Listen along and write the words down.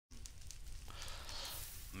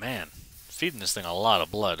feeding this thing a lot of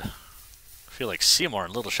blood. I feel like Seymour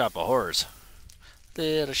in Little Shop of Horrors.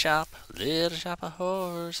 Little shop of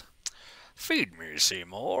horrors. Feed me,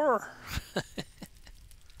 Seymour.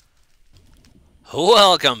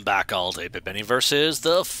 Welcome back, all to Benny versus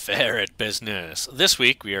the Ferret business. This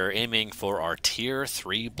week we are aiming for our Tier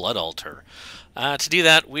 3 Blood Altar. To do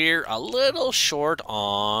that, we're a little short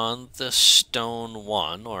on the Stone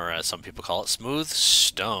 1, or as some people call it, Smooth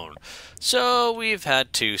Stone. So we've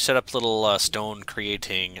had to set up little stone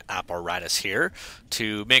creating apparatus here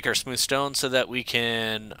to make our smooth stone so that we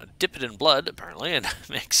can dip it in blood, apparently, and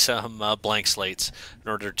make some blank slates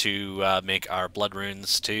in order to make our blood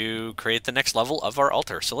runes to create the next level of our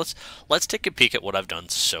altar. So let's take a peek at what I've done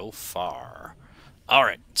so far.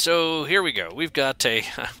 Alright, so here we go. We've got a...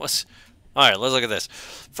 Alright, let's look at this.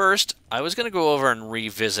 First, I was going to go over and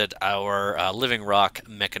revisit our living rock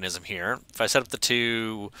mechanism here. If I set up the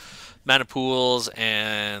two mana pools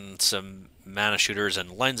and some mana shooters and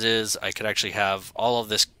lenses, I could actually have all of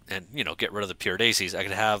this and, you know, get rid of the pure daisies. I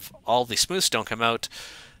could have all the smooth stone come out.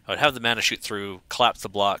 I would have the mana shoot through, collapse the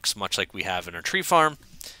blocks, much like we have in our tree farm.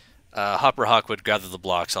 Hopper Hawk would gather the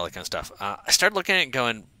blocks, all that kind of stuff. I started looking at it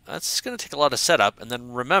going, that's going to take a lot of setup, and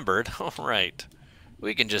then remembered, all right,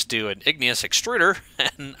 we can just do an igneous extruder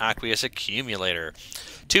and an aqueous accumulator.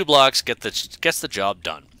 2 blocks gets the job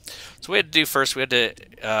done. So what we had to do first, we had to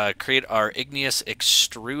create our igneous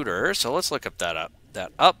extruder. So let's look that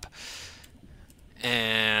up.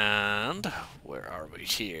 And where are we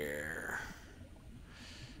here?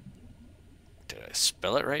 Did I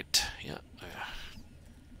spell it right? Yeah.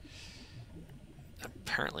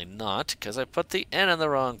 Apparently not, because I put the N in the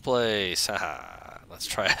wrong place. Haha. Let's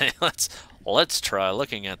try. Let's try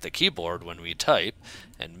looking at the keyboard when we type,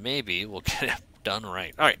 and maybe we'll get it done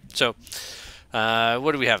right. All right. So,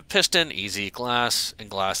 what do we have? Piston, easy. Glass, and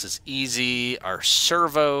glass is easy. Our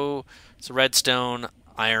servo, it's redstone,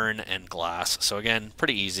 iron, and glass. So again,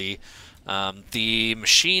 pretty easy. The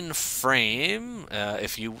machine frame,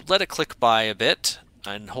 if you let it click by a bit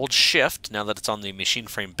and hold shift, now that it's on the machine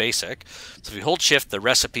frame basic, so if you hold shift, the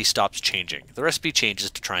recipe stops changing. The recipe changes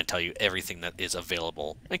to try and tell you everything that is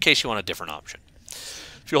available in case you want a different option.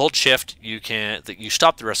 If you hold shift, you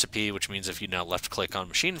stop the recipe, which means if you now left click on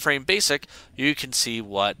machine frame basic, you can see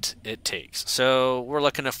what it takes. So we're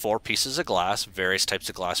looking at 4 pieces of glass, various types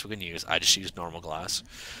of glass we can use. I just use normal glass.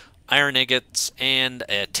 Iron ingots, and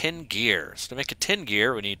a tin gear. So to make a tin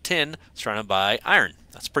gear, we need tin surrounded by iron.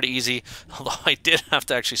 That's pretty easy, although I did have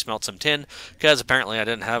to actually smelt some tin, because apparently I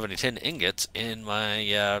didn't have any tin ingots in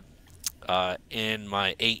my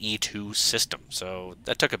AE2 system, so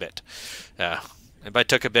that took a bit. And by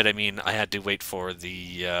took a bit, I mean I had to wait for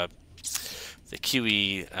the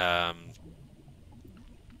QE...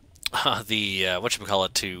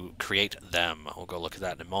 whatchamacallit to create them. We'll go look at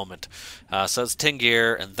that in a moment. So that's tin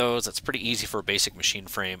gear and those. That's pretty easy for a basic machine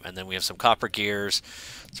frame. And then we have some copper gears.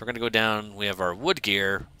 So we're going to go down. We have our wood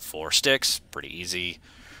gear, 4 sticks. Pretty easy.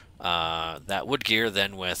 That wood gear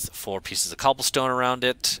then with 4 pieces of cobblestone around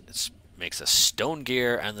it. It makes a stone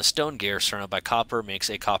gear. And the stone gear surrounded by copper makes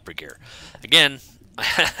a copper gear. Again,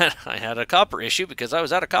 I had a copper issue because I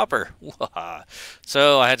was out of copper.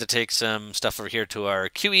 So I had to take some stuff over here to our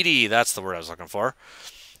QED. That's the word I was looking for.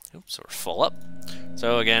 Oops, we're full up.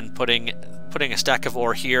 So again, putting a stack of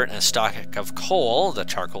ore here and a stack of coal, the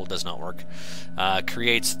charcoal does not work,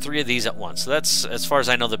 creates 3 of these at once. So that's, as far as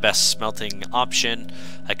I know, the best smelting option.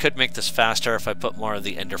 I could make this faster if I put more of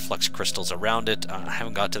the Enderflux crystals around it. I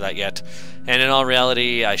haven't got to that yet. And in all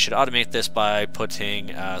reality, I should automate this by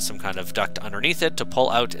putting some kind of duct underneath it to pull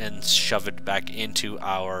out and shove it back into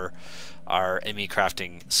our ME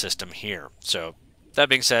crafting system here. So that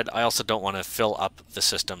being said, I also don't want to fill up the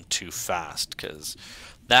system too fast, because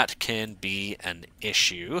that can be an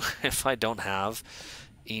issue if I don't have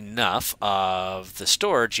enough of the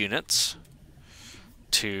storage units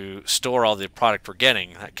to store all the product we're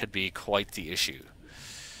getting. That could be quite the issue.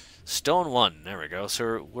 Stone 1, there we go.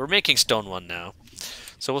 So we're making stone 1 now.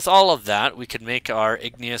 So with all of that, we could make our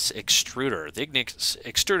igneous extruder. The igneous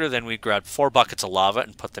extruder, then we grabbed 4 buckets of lava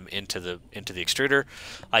and put them into the extruder.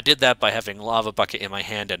 I did that by having a lava bucket in my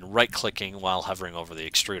hand and right-clicking while hovering over the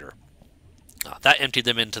extruder. That emptied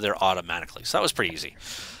them into there automatically, so that was pretty easy.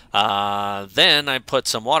 Then I put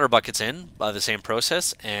some water buckets in by the same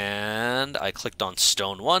process, and I clicked on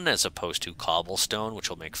stone 1 as opposed to cobblestone,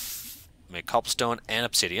 which will make cobblestone and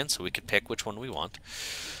obsidian, so we could pick which one we want.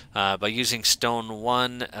 By using stone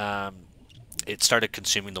 1, it started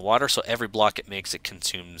consuming the water, so every block it makes, it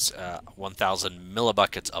consumes 1,000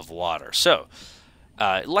 millibuckets of water. So,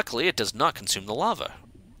 luckily, it does not consume the lava.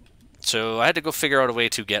 So I had to go figure out a way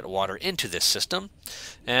to get water into this system,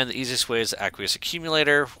 and the easiest way is the aqueous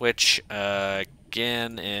accumulator, which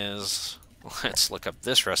again is, let's look up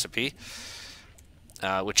this recipe,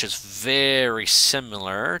 which is very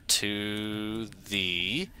similar to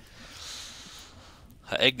the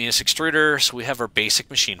igneous extruder. So we have our basic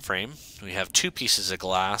machine frame. We have 2 pieces of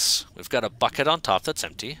glass. We've got a bucket on top that's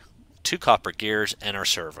empty, 2 copper gears, and our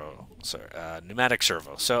servo, so pneumatic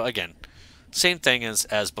servo. So again, same thing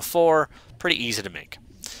as before, pretty easy to make.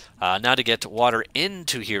 Now to get water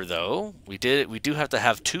into here though, we do have to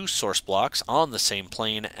have 2 source blocks on the same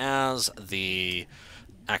plane as the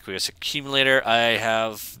aqueous accumulator. I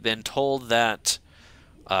have been told that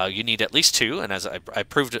you need at least 2, and as I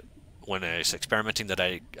proved it when I was experimenting that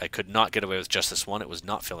I could not get away with just this one. It was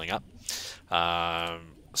not filling up.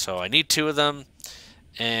 So I need 2 of them,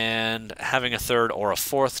 and having a 3rd or a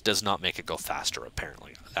 4th does not make it go faster,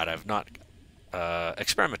 apparently. That I've not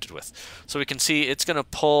experimented with. So we can see it's going to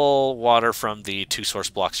pull water from the 2 source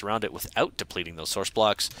blocks around it without depleting those source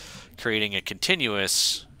blocks, creating a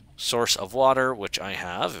continuous source of water, which I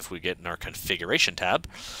have if we get in our configuration tab.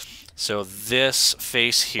 So this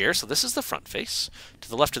face here, so this is the front face. To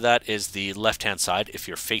the left of that is the left-hand side if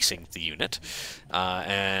you're facing the unit.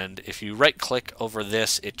 And if you right-click over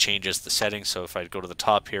this, it changes the settings. So if I go to the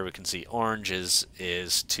top here, we can see orange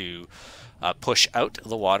is to push out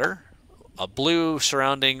the water. A blue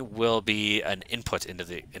surrounding will be an input into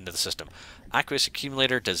the system. Aqueous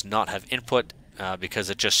accumulator does not have input because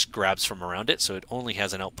it just grabs from around it, so it only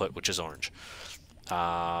has an output, which is orange.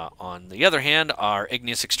 On the other hand, our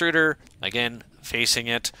igneous extruder, again, facing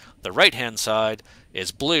it, the right-hand side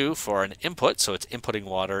is blue for an input, so it's inputting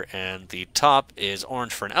water, and the top is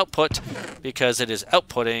orange for an output because it is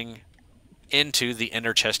outputting into the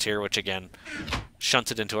inner chest here, which again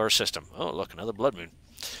shunts it into our system. Oh, look, another blood moon.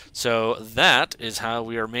 So that is how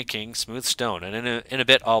we are making smooth stone, and in a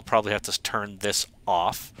bit I'll probably have to turn this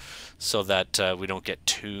off so that we don't get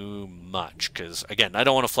too much, because again, I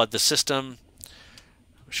don't want to flood the system.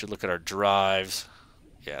 We should look at our drives.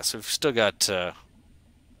 Yeah, so we've still got one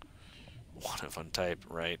of one type,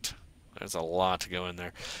 right? There's a lot to go in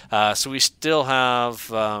there. So we still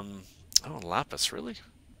have, oh, lapis, really?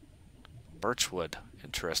 Birchwood,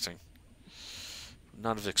 interesting.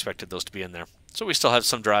 Not have expected those to be in there. So we still have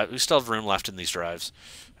some drive. We still have room left in these drives.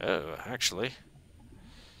 Oh, actually,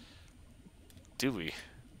 do we?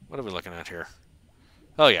 What are we looking at here?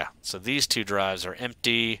 Oh yeah. So these 2 drives are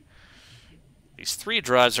empty. These 3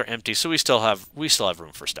 drives are empty. So we still have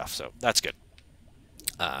room for stuff. So that's good.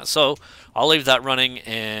 So I'll leave that running.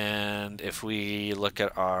 And if we look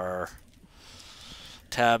at our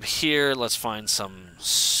tab here, let's find some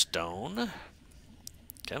stone.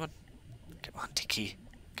 Come on. Come on, Tiki.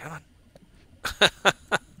 Come on. I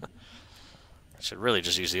should really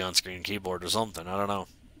just use the on-screen keyboard or something. I don't know.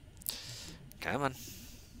 Come on.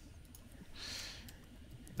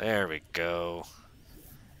 There we go.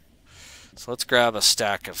 So let's grab a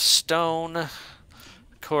stack of stone.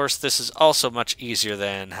 Of course, this is also much easier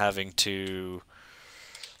than having to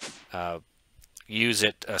use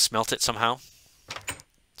it, smelt it somehow.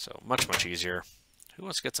 So much easier. Who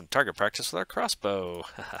wants to get some target practice with our crossbow?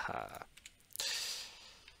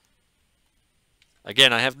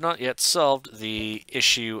 Again, I have not yet solved the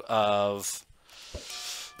issue of...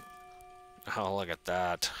 Oh, look at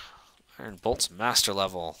that. Iron Bolt's master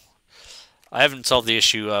level. I haven't solved the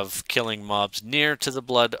issue of killing mobs near to the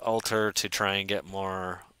blood altar to try and get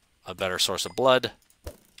a better source of blood.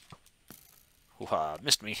 Ooh-ha,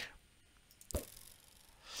 missed me.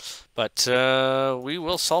 But we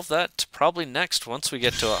will solve that probably next once we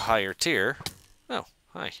get to a higher tier. Oh,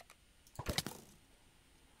 hi.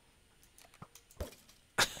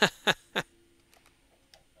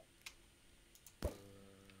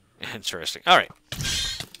 Interesting. All right.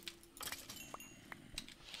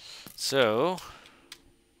 So,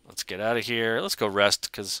 let's get out of here. Let's go rest,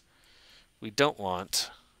 because we don't want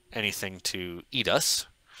anything to eat us.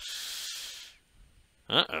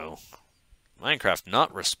 Uh-oh. Minecraft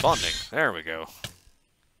not responding. There we go.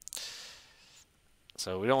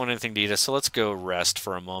 So we don't want anything to eat us, so let's go rest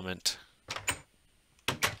for a moment.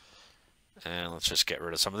 And let's just get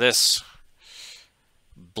rid of some of this.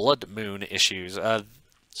 Blood moon issues.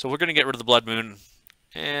 So we're going to get rid of the blood moon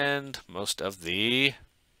and most of the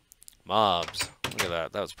mobs. Look at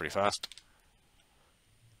that. That was pretty fast.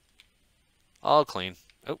 All clean.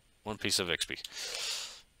 Oh, 1 piece of XP.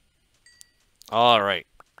 All right.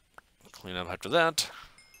 Clean up after that.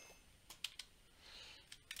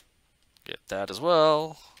 Get that as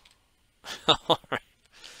well. All right.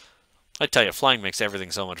 I tell you, flying makes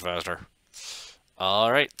everything so much faster.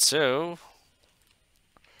 All right, so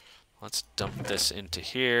let's dump this into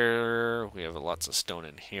here. We have lots of stone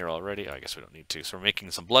in here already. Oh, I guess we don't need to. So we're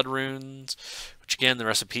making some blood runes, which again, the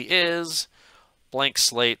recipe is blank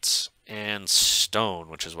slates and stone,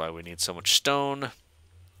 which is why we need so much stone.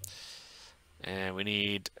 And we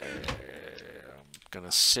need, I'm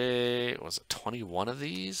gonna say, was it 21 of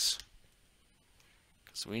these?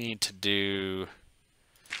 Because we need to do,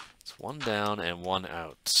 it's one down and one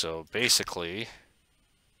out. So basically,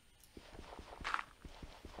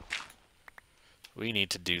 we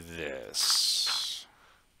need to do this.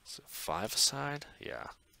 Is it 5 aside? Yeah.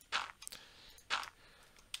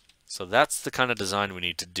 So that's the kind of design we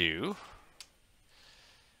need to do.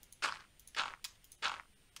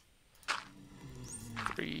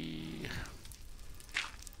 Three.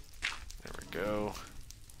 There we go.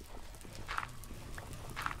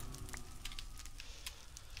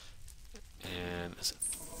 And is it,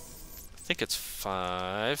 I think it's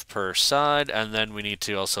 5 per side, and then we need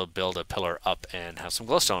to also build a pillar up and have some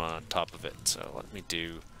glowstone on top of it. So let me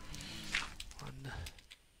do 1,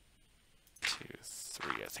 2,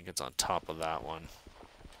 3. I think it's on top of that one.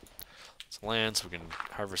 It's land, so we can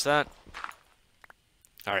harvest that.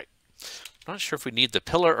 All right. I'm not sure if we need the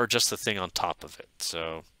pillar or just the thing on top of it,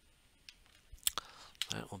 so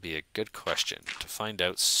that will be a good question to find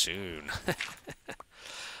out soon.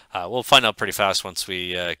 We'll find out pretty fast once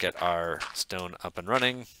we get our stone up and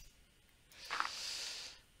running.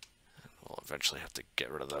 We'll eventually have to get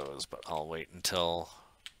rid of those, but I'll wait until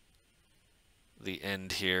the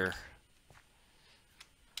end here.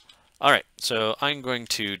 Alright, so I'm going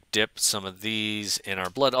to dip some of these in our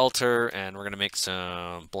blood altar, and we're going to make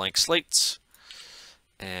some blank slates.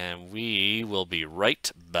 And we will be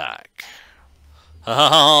right back.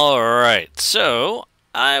 Alright, so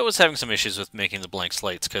I was having some issues with making the blank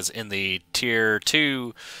slates, because in the tier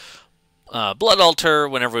 2 blood altar,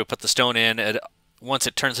 whenever we put the stone in, once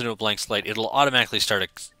it turns into a blank slate, it'll automatically start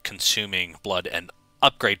consuming blood and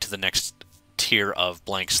upgrade to the next tier of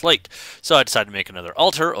blank slate. So I decided to make another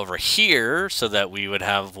altar over here so that we would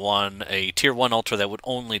have a tier 1 altar that would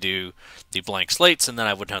only do the blank slates, and then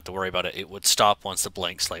I wouldn't have to worry about it. It would stop once the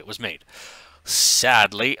blank slate was made.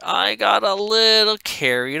 Sadly, I got a little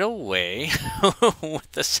carried away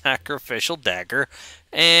with the sacrificial dagger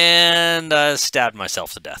and stabbed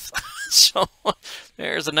myself to death. So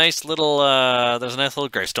there's a nice little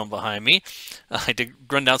gravestone behind me. I did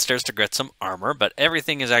run downstairs to get some armor, but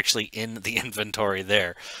everything is actually in the inventory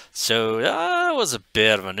there. So it was a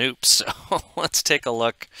bit of an oops. So let's take a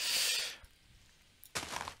look.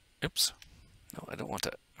 Oops. No, I don't want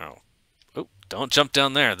to. Oh, don't jump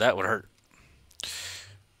down there. That would hurt.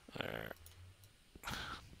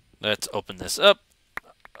 Let's open this up.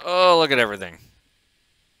 Oh, look at everything.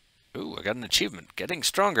 Ooh, I got an achievement. Getting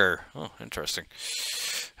stronger. Oh, interesting.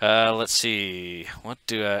 Let's see. What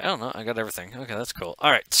do I don't know. I got everything. Okay, that's cool.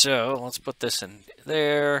 All right, so let's put this in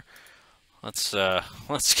there. Let's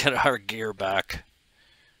get our gear back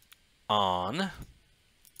on,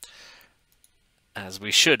 as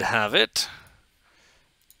we should have it.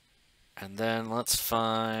 And then let's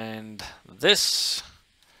find this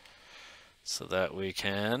so that we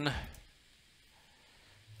can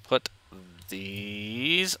put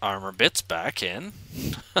these armor bits back in.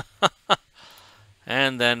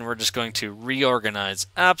 And then we're just going to reorganize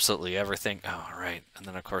absolutely everything. Oh, right. And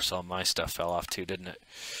then, of course, all my stuff fell off too, didn't it?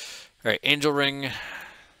 All right, angel ring.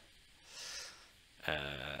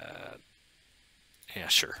 Yeah,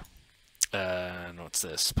 sure. And what's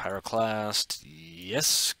this? Pyroclast.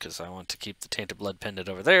 Yes, because I want to keep the tainted blood pendant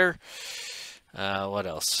over there. What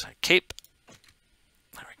else? Cape.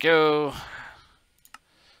 There we go.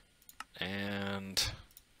 And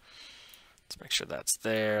let's make sure that's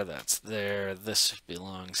there. That's there. This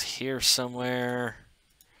belongs here somewhere.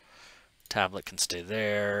 Tablet can stay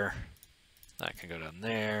there. That can go down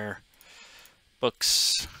there.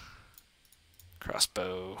 Books.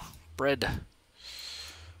 Crossbow. Bread.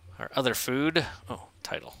 Our other food. Oh,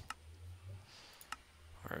 title.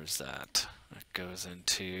 Where is that? That goes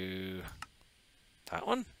into that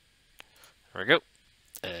one. There we go.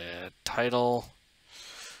 Title,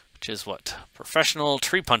 which is what? Professional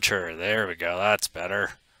tree puncher. There we go. That's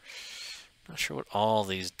better. Not sure what all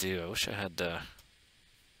these do. I wish I had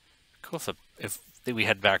cool if we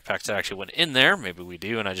had backpacks that actually went in there. Maybe we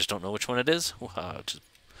do, and I just don't know which one it is. Which is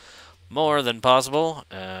more than possible.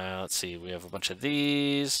 Let's see. We have a bunch of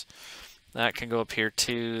these. That can go up here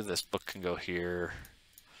too. This book can go here.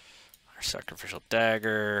 Our sacrificial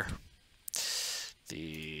dagger.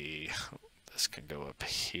 This can go up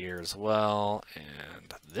here as well,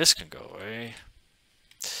 and this can go away.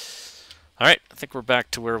 All right, I think we're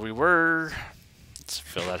back to where we were. Let's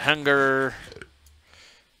fill that hunger.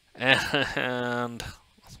 And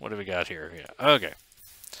what do we got here? Yeah, okay.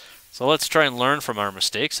 So let's try and learn from our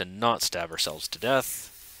mistakes and not stab ourselves to death.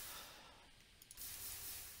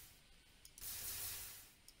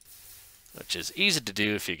 Which is easy to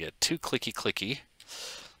do if you get too clicky.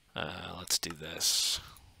 Let's do this.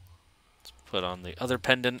 Let's put on the other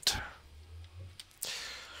pendant.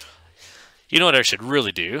 You know what I should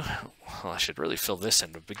really do? Well, I should really fill this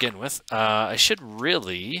in to begin with. I should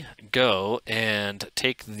really go and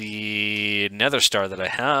take the nether star that I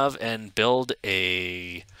have and build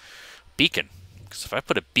a beacon. Because if I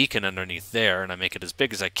put a beacon underneath there and I make it as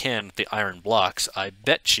big as I can with the iron blocks, I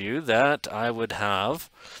bet you that I would have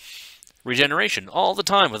regeneration all the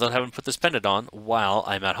time without having to put this pendant on while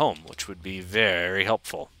I'm at home, which would be very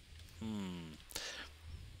helpful.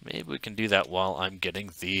 Maybe we can do that while I'm getting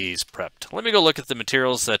these prepped. Let me go look at the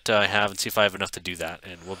materials that I have and see if I have enough to do that,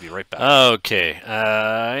 and we'll be right back. Okay,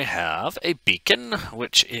 I have a beacon,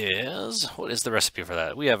 which is... what is the recipe for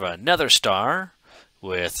that? We have a nether star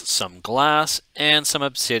with some glass and some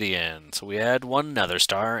obsidian. So we had one nether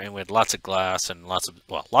star, and we had lots of glass and lots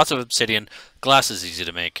of obsidian. Glass is easy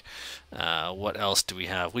to make. What else do we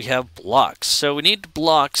have? We have blocks. So we need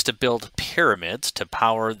blocks to build pyramids to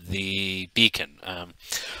power the beacon.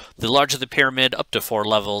 The larger the pyramid, up to 4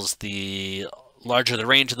 levels, the larger the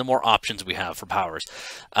range and the more options we have for powers.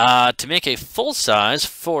 To make a full-size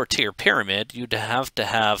 4-tier pyramid, you'd have to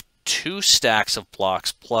have 2 stacks of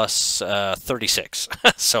blocks plus 36.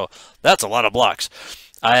 So that's a lot of blocks.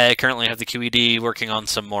 I currently have the QED working on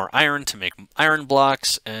some more iron to make iron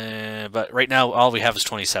blocks, but right now all we have is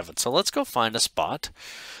 27. So let's go find a spot.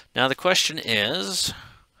 Now the question is,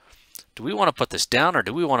 do we want to put this down or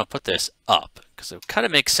do we want to put this up? Because it kind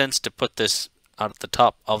of makes sense to put this out at the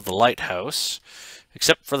top of the lighthouse,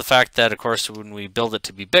 except for the fact that, of course, when we build it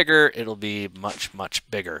to be bigger, it'll be much, much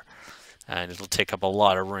bigger. And it'll take up a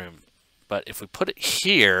lot of room. But if we put it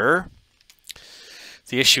here,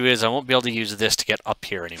 the issue is I won't be able to use this to get up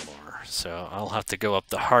here anymore. So I'll have to go up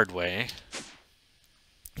the hard way.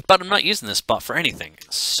 But I'm not using this spot for anything.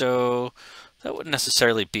 So that wouldn't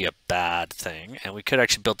necessarily be a bad thing. And we could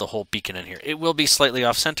actually build the whole beacon in here. It will be slightly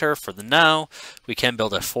off center for the now. We can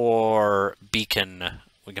build a 4 beacon.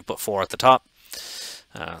 We can put 4 at the top.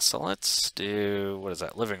 So let's do, what is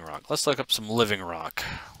that, living rock. Let's look up some living rock.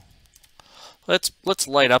 Let's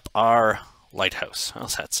light up our lighthouse.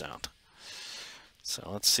 How's that sound? So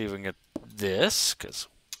let's see if we can get this, because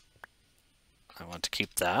I want to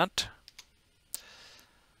keep that.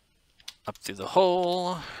 Up through the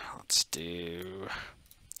hole. Let's do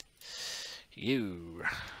you,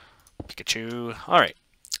 Pikachu. Alright.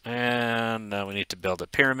 And now we need to build a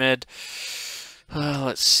pyramid.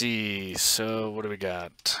 Let's see. So what do we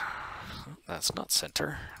got? That's not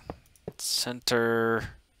center.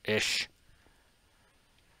 Center-ish.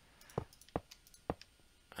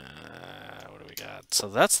 So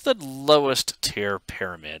that's the lowest tier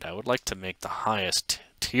pyramid. I would like to make the highest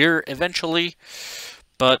tier eventually,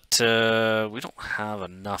 but we don't have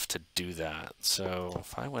enough to do that. So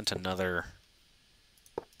if I went another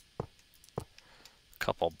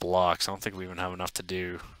couple blocks, I don't think we even have enough to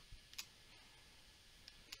do.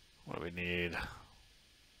 What do we need?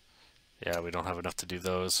 Yeah, we don't have enough to do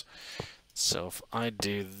those. So if I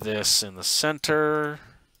do this in the center,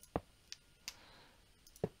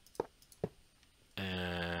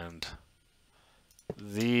 and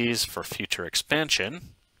these for future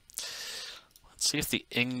expansion. Let's see if the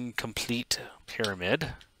incomplete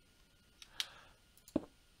pyramid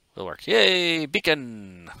will work. Yay,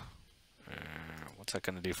 beacon! What's that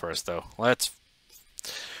going to do for us, though? Let's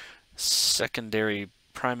secondary,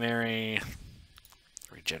 primary,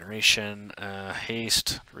 regeneration,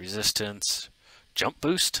 haste, resistance, jump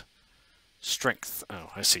boost, strength.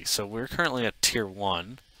 Oh, I see. So we're currently at tier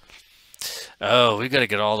 1. Oh, we got to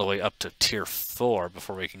get all the way up to tier 4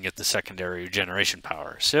 before we can get the secondary regeneration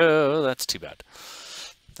power. So that's too bad.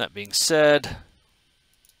 That being said,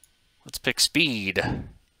 let's pick speed.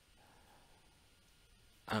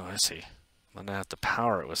 Oh, I see. I'm gonna have to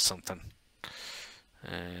power it with something.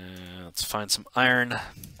 Let's find some iron,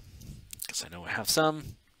 because I know I have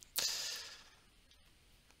some.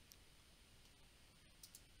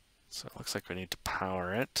 So it looks like we need to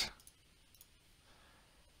power it.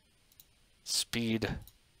 Speed,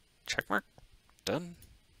 check mark, done.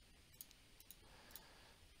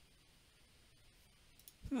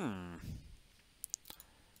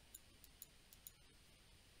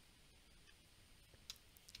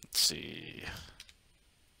 Let's see.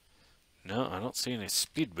 No, I don't see any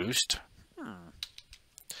speed boost.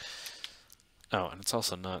 Oh, and it's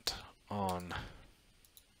also not on.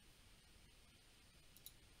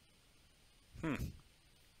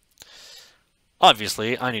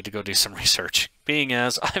 obviously, I need to go do some research, being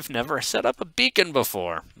as I've never set up a beacon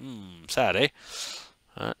before. Sad, eh?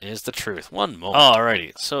 That is the truth. One moment.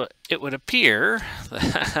 Alrighty, so it would appear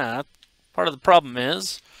that part of the problem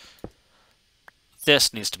is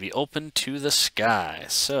this needs to be open to the sky.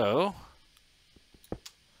 So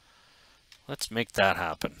let's make that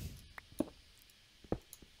happen.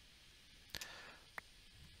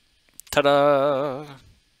 Ta-da!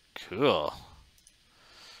 Cool.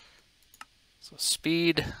 So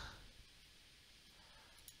speed.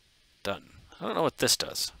 Done. I don't know what this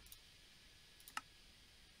does.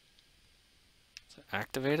 Does it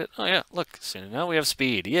activate it? Oh yeah, look. So now we have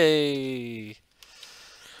speed. Yay!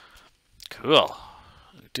 Cool.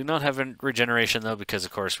 We do not have regeneration though, because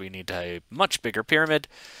of course we need a much bigger pyramid.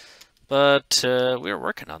 But we're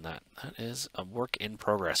working on that. That is a work in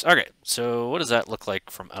progress. Okay, so what does that look like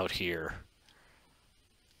from out here?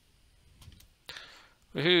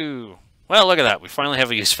 Woohoo! Well, look at that. We finally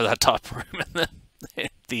have a use for that top room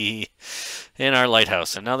in our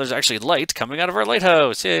lighthouse. And now there's actually light coming out of our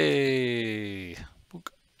lighthouse. Yay!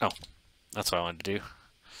 Oh, that's what I wanted to do.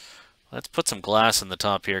 Let's put some glass in the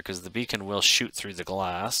top here, because the beacon will shoot through the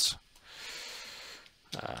glass.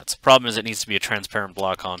 The problem is it needs to be a transparent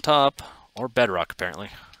block on top, or bedrock, apparently.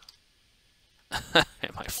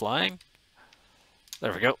 Am I flying?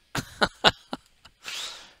 There we go. Got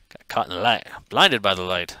caught in the light. Blinded by the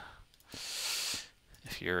light.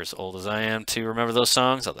 If you're as old as I am to remember those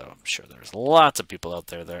songs, although I'm sure there's lots of people out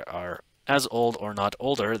there that are as old or not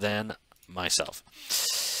older than myself.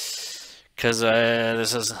 Because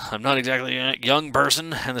I'm not exactly a young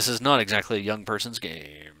person, and this is not exactly a young person's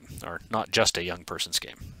game. Or not just a young person's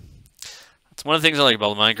game. That's one of the things I like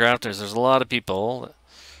about Minecraft, is there's a lot of people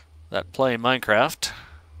that play Minecraft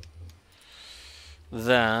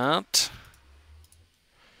that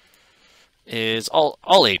is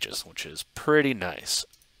all ages, which is pretty nice.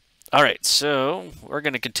 Alright, so we're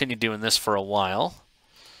going to continue doing this for a while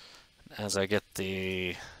as I get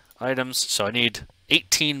the items. So I need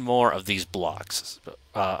 18 more of these blocks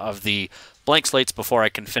of the blank slates before I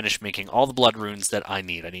can finish making all the blood runes that I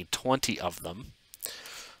need. I need 20 of them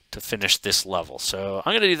to finish this level. So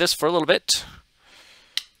I'm going to do this for a little bit,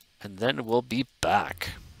 and then we'll be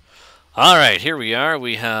back. Alright, here we are.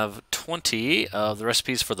 We have 20 of the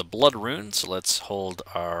recipes for the blood runes. So let's hold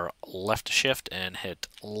our left shift and hit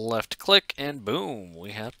left click, and boom,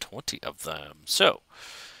 we have 20 of them. So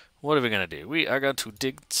what are we going to do? We are going to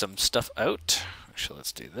dig some stuff out. Actually,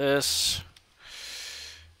 let's do this.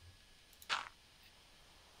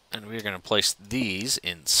 And we're going to place these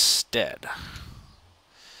instead.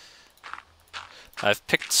 I've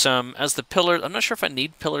picked some as the pillars. I'm not sure if I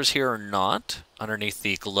need pillars here or not underneath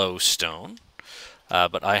the glowstone.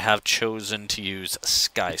 But I have chosen to use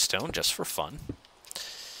skystone just for fun,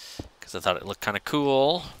 because I thought it looked kind of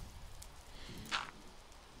cool.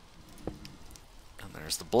 And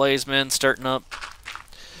there's the Blazeman starting up.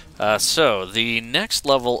 So the next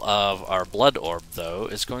level of our blood orb, though,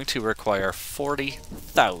 is going to require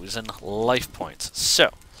 40,000 life points.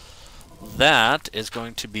 So that is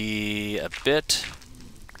going to be a bit...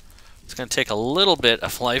 It's going to take a little bit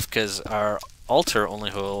of life, because our altar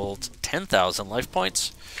only holds 10,000 life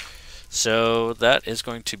points. So that is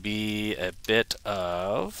going to be a bit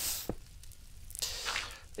of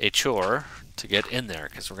a chore to get in there,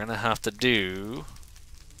 because we're going to have to do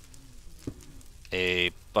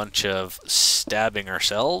a bunch of stabbing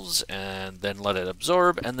ourselves, and then let it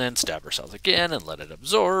absorb, and then stab ourselves again, and let it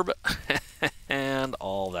absorb, and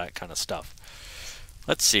all that kind of stuff.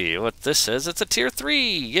 Let's see what this is. It's a tier 3!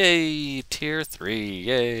 Yay! Tier 3!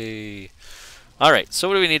 Yay! Alright, so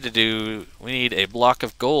what do we need to do? We need a block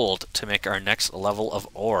of gold to make our next level of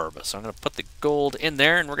orb. So I'm going to put the gold in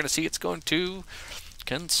there, and we're going to see it's going to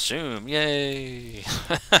consume. Yay!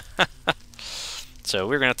 So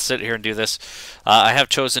we're going to have to sit here and do this. I have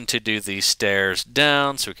chosen to do the stairs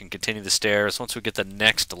down so we can continue the stairs. Once we get the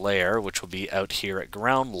next layer, which will be out here at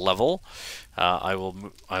ground level, I will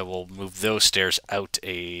move those stairs out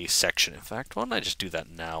a section. In fact, why don't I just do that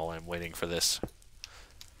now while I'm waiting for this?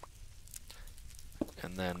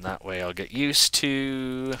 And then that way I'll get used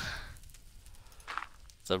to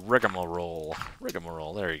the rigmarole.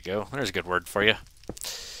 Rigmarole, there you go. There's a good word for you.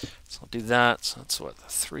 So I'll do that. So that's what,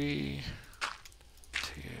 3,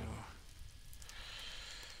 2,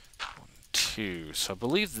 1, 2. So I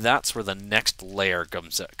believe that's where the next layer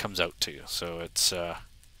comes out to. So it's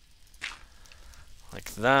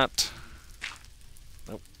like that.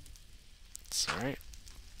 Nope. It's alright.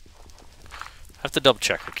 I have to double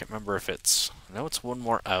check. I can't remember if it's... I know it's one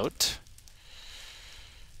more out.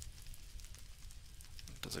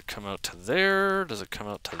 Does it come out to there? Does it come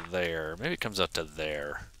out to there? Maybe it comes out to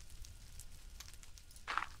there.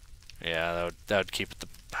 Yeah, that would keep it the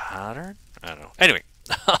pattern. I don't know. Anyway,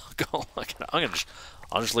 I'll go look at it.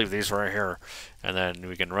 I'll just leave these right here, and then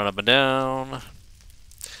we can run up and down. Look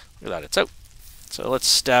at that, it's out. So let's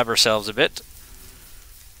stab ourselves a bit.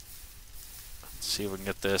 Let's see if we can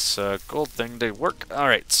get this gold thing to work. All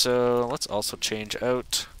right, so let's also change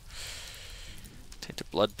out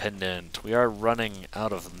Tainted Blood Pendant. We are running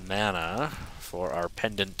out of mana for our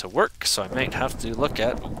pendant to work, so I might have to look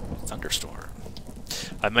at Thunderstorm.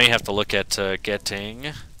 I may have to look at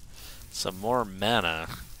getting some more mana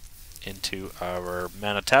into our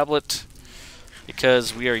mana tablet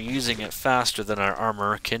because we are using it faster than our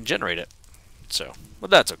armor can generate it. So,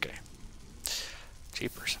 but that's okay.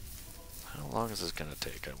 Jeepers. How long is this going to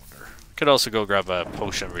take, I wonder? Could also go grab a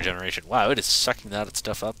potion of regeneration. Wow, it is sucking that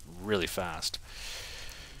stuff up really fast.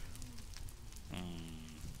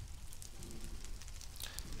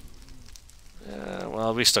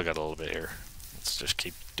 Well, we still got a little bit here. Let's just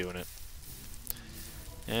keep doing it.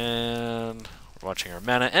 And we're watching our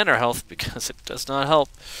mana and our health because it does not help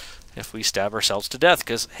if we stab ourselves to death.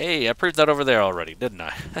 Because, hey, I proved that over there already, didn't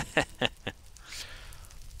I?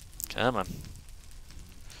 Come on.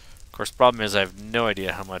 Of course, the problem is I have no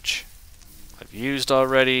idea how much I've used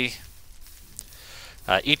already.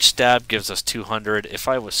 Each stab gives us 200. If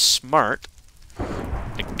I was smart,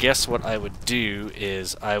 I guess what I would do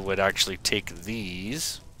is I would actually take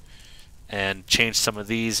these and change some of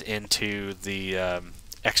these into the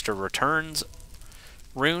extra returns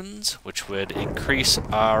runes, which would increase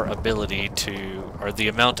our ability to, or the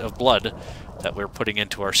amount of blood that we're putting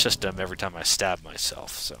into our system every time I stab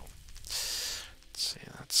myself. So, let's see,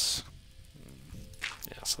 that's,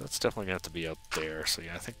 yeah, so that's definitely going to have to be out there. So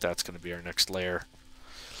yeah, I think that's going to be our next layer.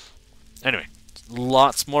 Anyway,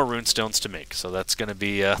 lots more runestones to make, so that's going to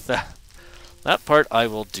be, that part I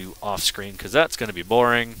will do off screen, because that's going to be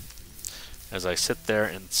boring as I sit there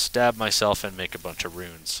and stab myself and make a bunch of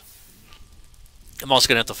runes. I'm also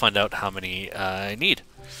going to have to find out how many I need.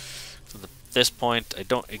 So at this point, I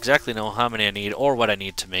don't exactly know how many I need or what I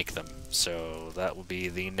need to make them. So that will be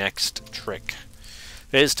the next trick,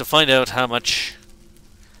 is to find out how much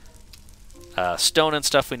stone and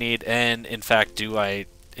stuff we need, and in fact,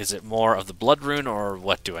 is it more of the blood rune, or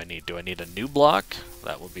what do I need? Do I need a new block?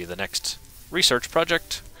 That will be the next research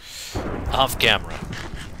project off camera.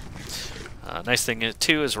 Nice thing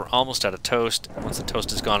too is we're almost out of toast. Once the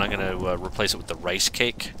toast is gone, I'm going to replace it with the rice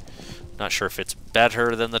cake. Not sure if it's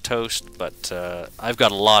better than the toast, but I've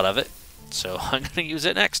got a lot of it, so I'm going to use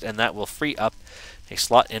it next, and that will free up a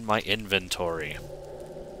slot in my inventory.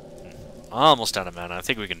 Almost out of mana. I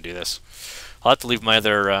think we can do this. I'll have to leave my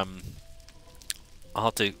other... I'll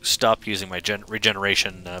have to stop using my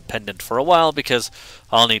regeneration pendant for a while because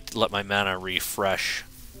I'll need to let my mana refresh.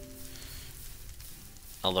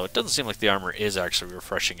 Although it doesn't seem like the armor is actually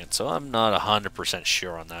refreshing it, so I'm not 100%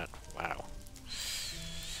 sure on that. Wow.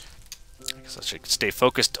 I guess I should stay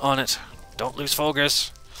focused on it. Don't lose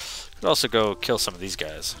focus. Could also go kill some of these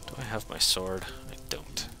guys. Do I have my sword? I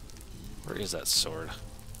don't. Where is that sword?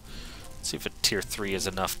 Let's see if a tier 3 is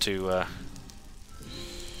enough to... I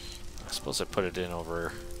suppose I put it in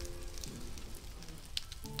over...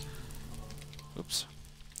 Oops.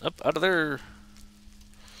 Up, out of there!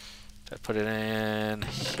 Did I put it in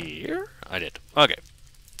here? I did. Okay.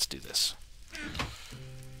 Let's do this.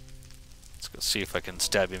 Let's go see if I can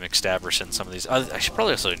stabby McStabbers in some of these. I should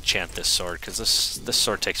probably also enchant this sword, because this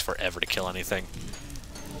sword takes forever to kill anything.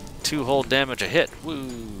 2 whole damage a hit.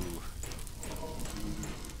 Woo!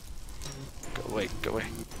 Go away, go away.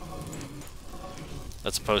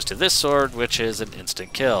 As opposed to this sword, which is an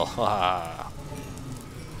instant kill. Ha!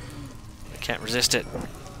 I can't resist it.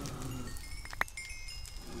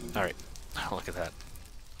 Alright, look at that.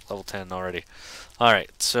 Level 10 already.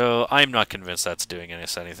 Alright, so I'm not convinced that's doing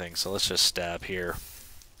anything, so let's just stab here.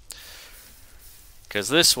 Because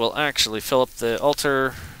this will actually fill up the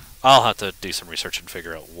altar. I'll have to do some research and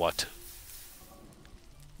figure out what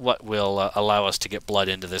will allow us to get blood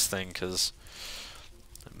into this thing, because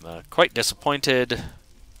I'm quite disappointed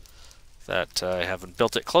that I haven't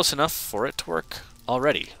built it close enough for it to work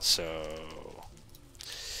already, so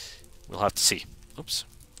we'll have to see. Oops.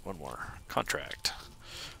 One more. Contract.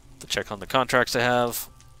 To check on the contracts I have.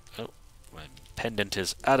 Oh, my pendant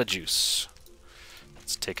is out of juice.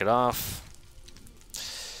 Let's take it off.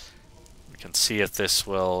 We can see if this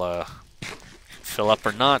will fill up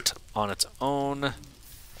or not on its own.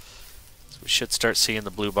 So we should start seeing the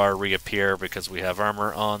blue bar reappear because we have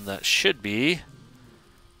armor on that should be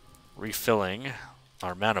refilling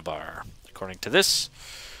our mana bar. According to this,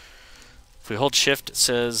 If we hold shift, it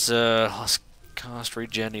says lost cost,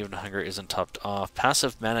 regen, even hunger isn't topped off.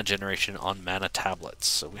 Passive mana generation on mana tablets.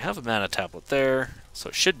 So we have a mana tablet there, so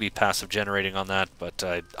it should be passive generating on that, but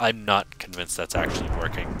I'm not convinced that's actually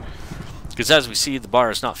working. Because as we see, the bar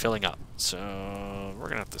is not filling up. So we're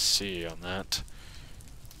going to have to see on that.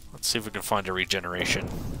 Let's see if we can find a regeneration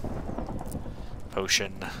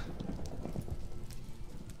potion.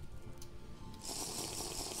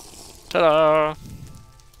 Ta-da!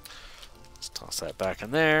 Let's toss that back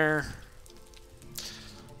in there.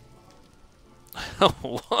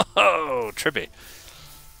 Whoa! Trippy.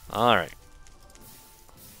 Alright.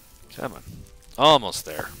 Come on. Almost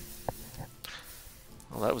there.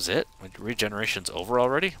 Well, that was it? Regeneration's over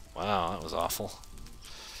already? Wow, that was awful.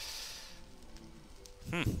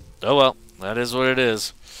 Oh well, that is what it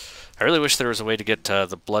is. I really wish there was a way to get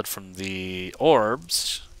the blood from the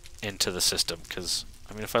orbs into the system, because,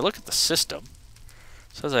 I mean, if I look at the system,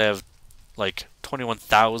 it says I have, like,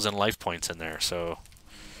 21,000 life points in there, so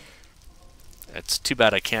it's too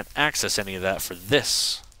bad I can't access any of that for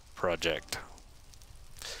this project.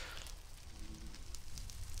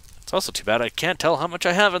 It's also too bad I can't tell how much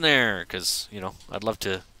I have in there, because, you know, I'd love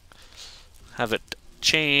to have it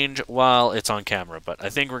change while it's on camera, but I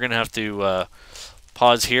think we're going to have to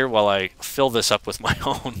pause here while I fill this up with my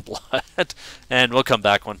own blood, and we'll come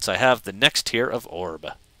back once I have the next tier of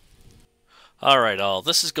orb. Alright all,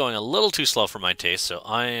 this is going a little too slow for my taste, so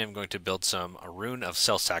I am going to build a rune of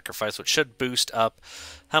self-sacrifice, which should boost up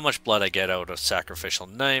how much blood I get out of sacrificial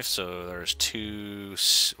knife. So there's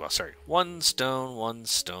one stone, one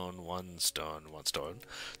stone, one stone, one stone.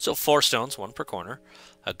 So 4 stones, 1 per corner.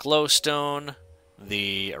 A glow stone,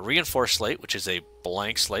 the reinforced slate, which is a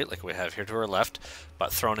blank slate like we have here to our left,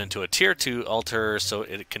 but thrown into a tier 2 altar, so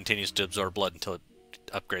it continues to absorb blood until it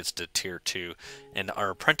upgrades to tier 2. And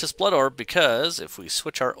our apprentice blood orb, because if we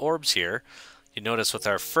switch our orbs here, you notice with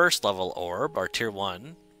our first level orb, our tier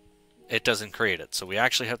 1, it doesn't create it, so we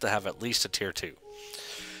actually have to have at least a tier 2.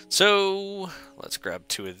 So let's grab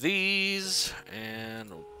 2 of these and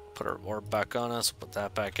we'll put our orb back on us. We'll put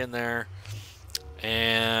that back in there.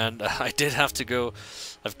 And I did have to go.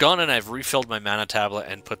 I've gone and I've refilled my mana tablet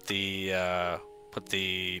and put the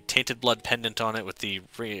tainted blood pendant on it with the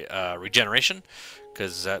regeneration,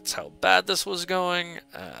 because that's how bad this was going.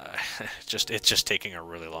 It's just taking a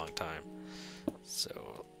really long time.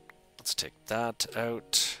 So let's take that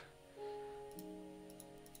out,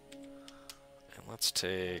 and let's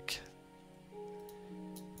take.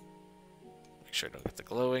 Make sure I don't get the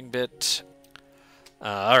glowing bit.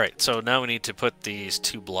 Alright, so now we need to put these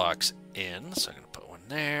 2 blocks in. So I'm going to put one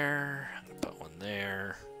there, I'm going to put one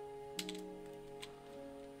there.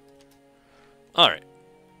 Alright.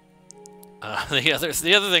 The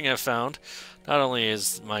other thing I've found, not only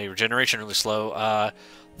is my regeneration really slow,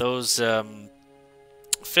 those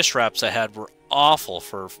fish wraps I had were awful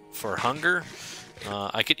for hunger.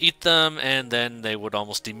 I could eat them and then they would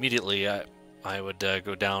almost immediately, I would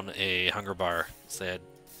go down a hunger bar. So they had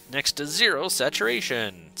next to 0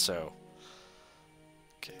 saturation, so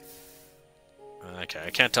okay, I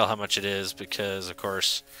can't tell how much it is because of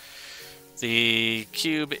course the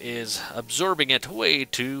cube is absorbing it way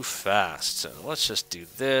too fast. So let's just do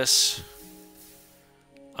this.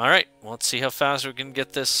 Alright, let's see how fast we can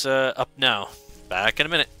get this up now. Back in a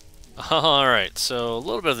minute. Alright, so a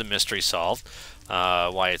little bit of the mystery solved.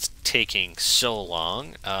 Why it's taking so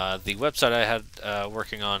long. The website I had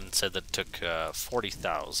working on said that it took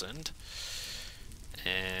 40,000.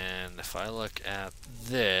 And if I look at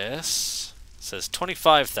this, it says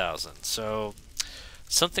 25,000. So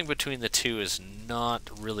something between the two is not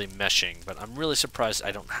really meshing, but I'm really surprised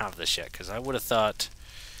I don't have this yet, because I would have thought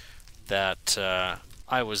that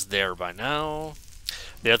I was there by now.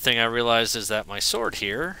 The other thing I realized is that my sword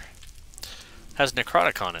here has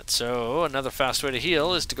necrotic on it, so another fast way to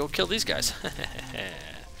heal is to go kill these guys.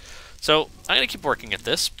 So I'm going to keep working at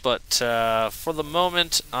this, but for the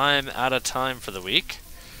moment I'm out of time for the week.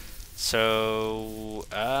 So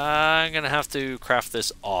I'm going to have to craft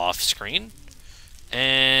this off screen,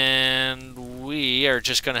 and we are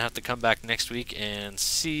just going to have to come back next week and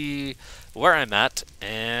see where I'm at,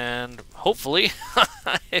 and hopefully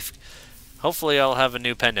hopefully I'll have a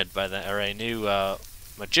new pendant by then, or a new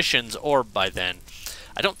magician's orb by then.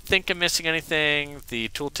 I don't think I'm missing anything. The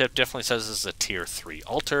tooltip definitely says this is a tier 3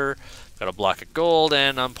 altar. Got a block of gold,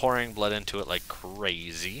 and I'm pouring blood into it like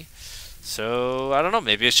crazy. So, I don't know,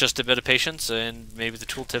 maybe it's just a bit of patience, and maybe the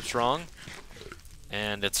tooltip's wrong.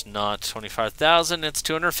 And it's not 25,000, it's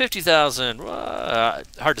 250,000.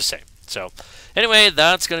 Hard to say. So, anyway,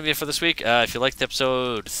 that's going to be it for this week. If you liked the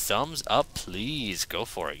episode, thumbs up, please. Go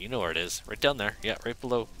for it. You know where it is. Right down there. Yeah, right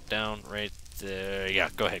below. Down, right there. Yeah,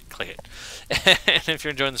 go ahead. Click it. And if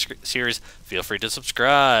you're enjoying the series, feel free to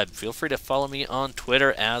subscribe. Feel free to follow me on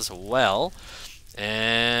Twitter as well.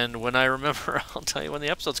 And when I remember, I'll tell you when the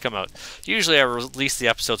episodes come out. Usually I release the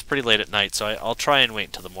episodes pretty late at night, so I'll try and wait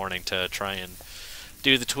until the morning to try and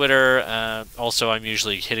do the Twitter. Also, I'm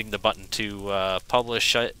usually hitting the button to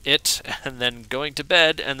publish it, and then going to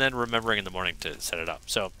bed, and then remembering in the morning to set it up.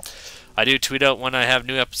 So I do tweet out when I have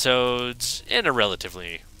new episodes in a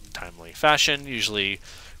relatively timely fashion, usually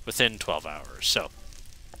within 12 hours. So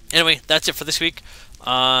anyway, that's it for this week.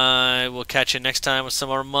 I will catch you next time with some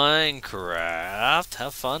more Minecraft.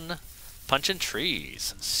 Have fun punching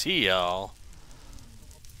trees. See y'all.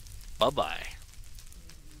 Bye-bye.